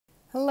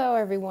Hello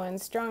everyone,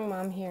 Strong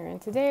Mom here,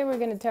 and today we're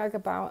going to talk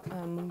about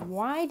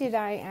why did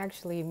I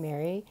actually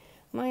marry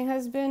my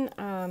husband.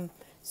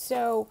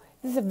 So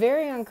this is a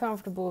very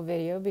uncomfortable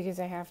video because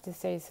I have to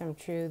say some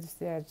truths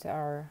that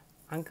are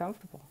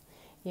uncomfortable.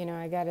 You know,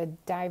 I got to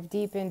dive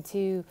deep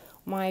into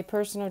my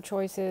personal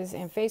choices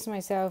and face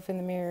myself in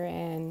the mirror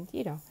and,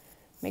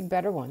 make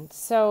better ones.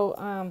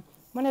 So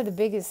one of the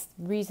biggest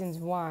reasons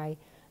why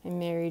I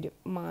married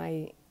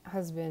my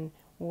husband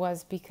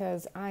was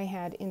because I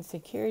had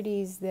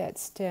insecurities that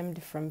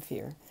stemmed from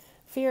fear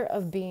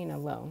of being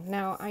alone.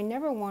 Now, I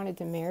never wanted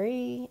to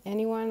marry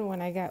anyone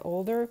when I got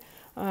older.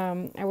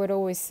 I would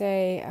always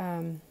say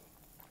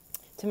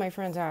to my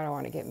friends, "Oh, I don't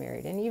want to get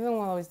married." And even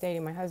while I was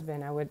dating my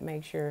husband, I would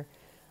make sure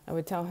I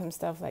would tell him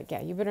stuff like,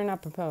 "Yeah, you better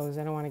not propose.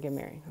 I don't want to get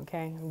married,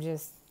 okay? I'm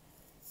just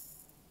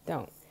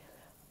don't."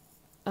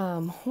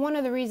 One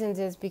of the reasons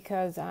is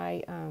because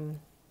I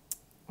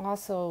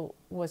also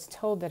was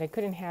told that I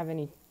couldn't have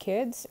any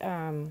kids.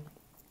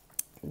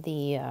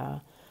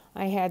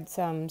 I had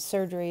some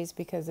surgeries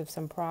because of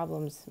some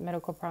problems,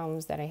 medical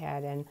problems that I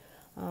had, and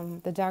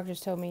the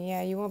doctors told me,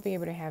 "Yeah, you won't be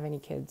able to have any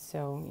kids."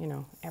 So,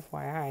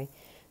 FYI.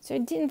 So I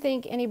didn't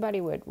think anybody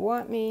would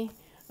want me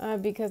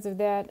because of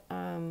that.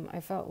 I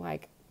felt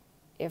like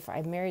if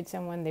I married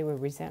someone, they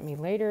would resent me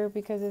later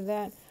because of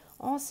that.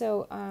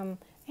 Also, I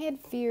had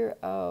fear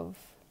of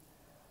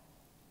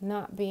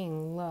not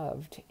being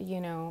loved,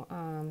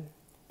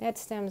 that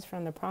stems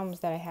from the problems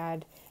that I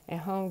had at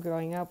home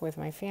growing up with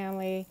my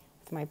family,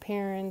 with my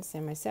parents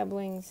and my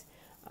siblings.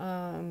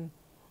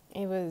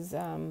 It was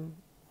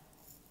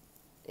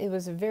it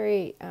was a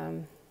very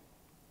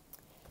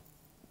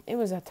it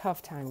was a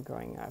tough time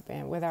growing up,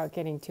 and without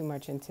getting too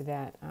much into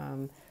that,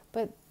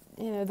 but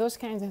those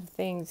kinds of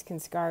things can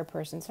scar a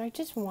person. So I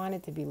just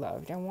wanted to be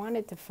loved. I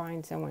wanted to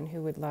find someone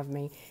who would love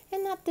me,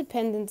 and not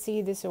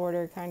dependency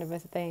disorder kind of a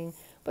thing,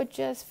 but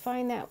just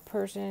find that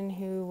person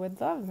who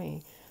would love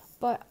me.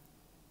 But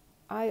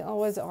I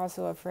was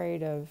also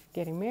afraid of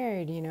getting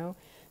married.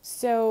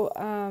 So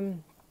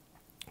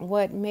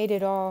what made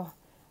it all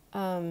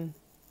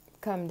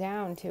come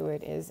down to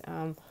it is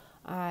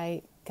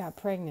I got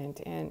pregnant,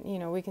 and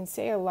we can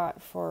say a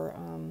lot for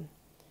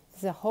this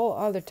is a whole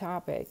other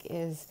topic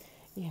is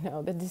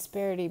the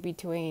disparity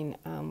between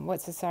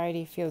what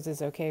society feels is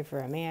okay for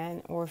a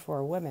man or for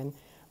a woman.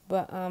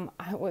 But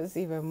I was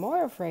even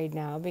more afraid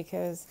now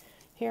because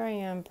here I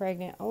am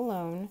pregnant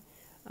alone,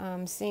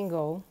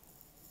 single,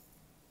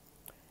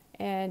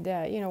 and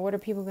what are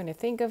people going to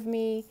think of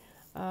me?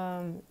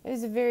 It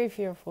was a very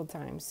fearful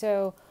time.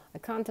 So I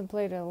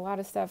contemplated a lot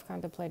of stuff,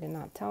 contemplated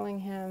not telling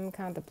him,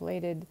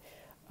 contemplated,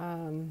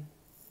 what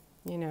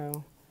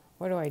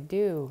do I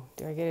do?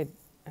 Do I get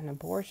an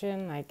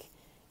abortion? I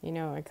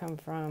come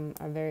from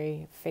a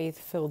very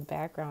faith-filled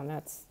background.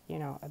 That's,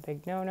 a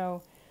big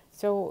no-no.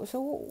 So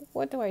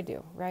what do I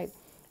do, right?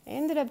 I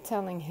ended up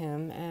telling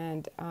him,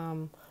 and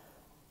I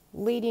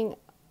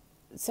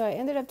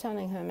ended up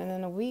telling him, and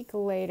then a week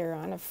later,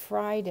 on a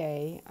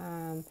Friday,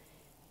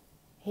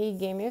 he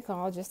gave me a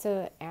call just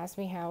to ask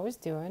me how I was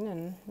doing,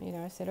 and,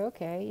 I said,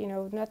 okay,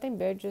 nothing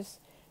big, just,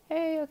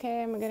 hey,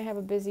 okay, I'm going to have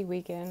a busy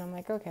weekend. I'm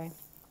like, okay.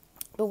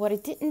 But what I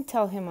didn't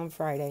tell him on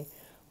Friday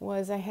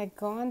was I had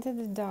gone to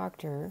the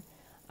doctor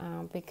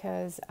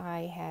because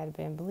I had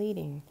been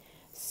bleeding.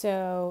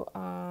 So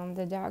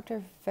the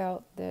doctor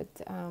felt that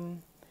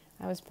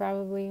I was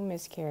probably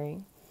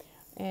miscarrying.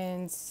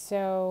 And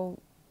so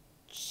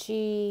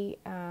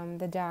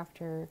the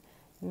doctor,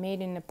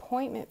 made an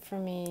appointment for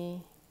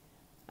me,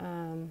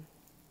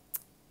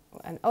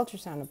 an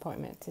ultrasound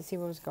appointment to see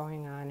what was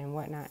going on and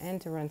whatnot,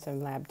 and to run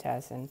some lab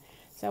tests. And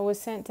so I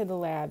was sent to the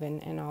lab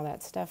and all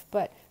that stuff.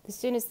 But the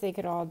soonest they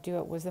could all do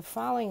it was the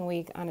following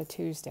week on a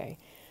Tuesday.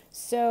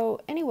 So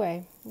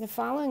anyway, the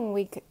following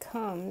week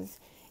comes,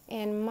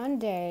 and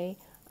Monday,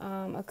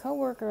 a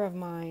coworker of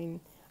mine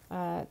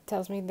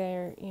tells me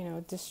they're,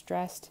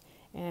 distressed,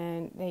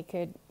 and they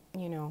could,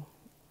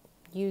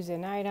 use a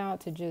night out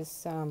to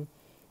just, a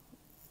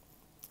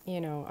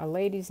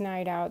ladies'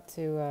 night out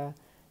to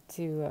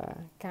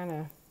kind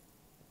of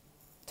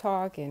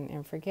talk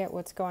and forget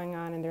what's going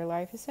on in their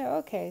life. I said,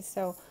 okay.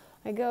 So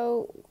I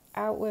go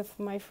out with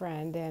my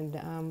friend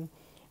and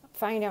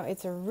find out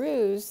it's a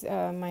ruse.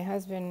 My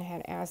husband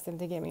had asked them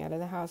to get me out of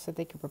the house so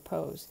they could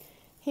propose.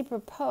 He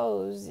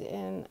proposed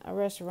in a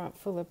restaurant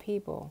full of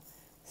people.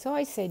 So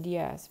I said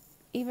yes,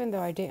 even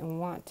though I didn't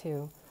want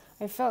to.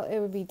 I felt it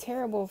would be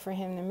terrible for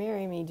him to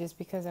marry me just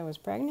because I was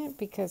pregnant,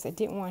 because I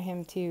didn't want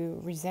him to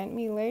resent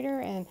me later.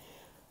 And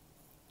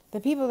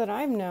the people that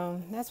I've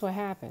known, that's what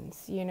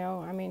happens,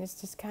 it's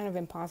just kind of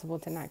impossible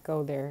to not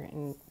go there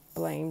and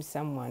blame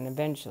someone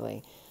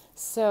eventually.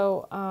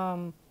 So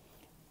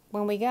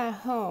when we got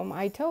home,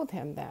 I told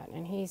him that,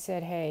 and he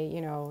said, hey,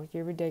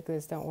 you're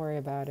ridiculous, don't worry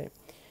about it.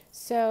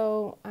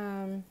 So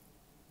the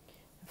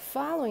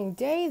following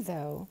day,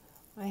 though,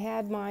 I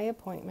had my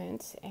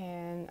appointment,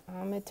 and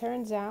it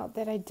turns out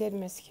that I did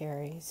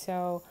miscarry.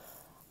 So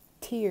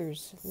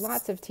tears,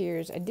 lots of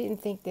tears. I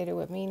didn't think that it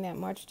would mean that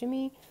much to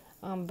me.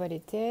 but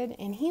it did.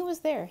 And he was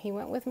there. He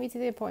went with me to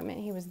the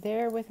appointment. He was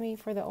there with me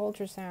for the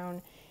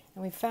ultrasound,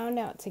 and we found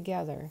out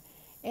together.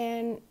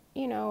 And,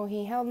 you know,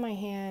 he held my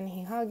hand,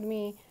 he hugged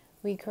me,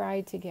 we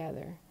cried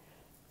together.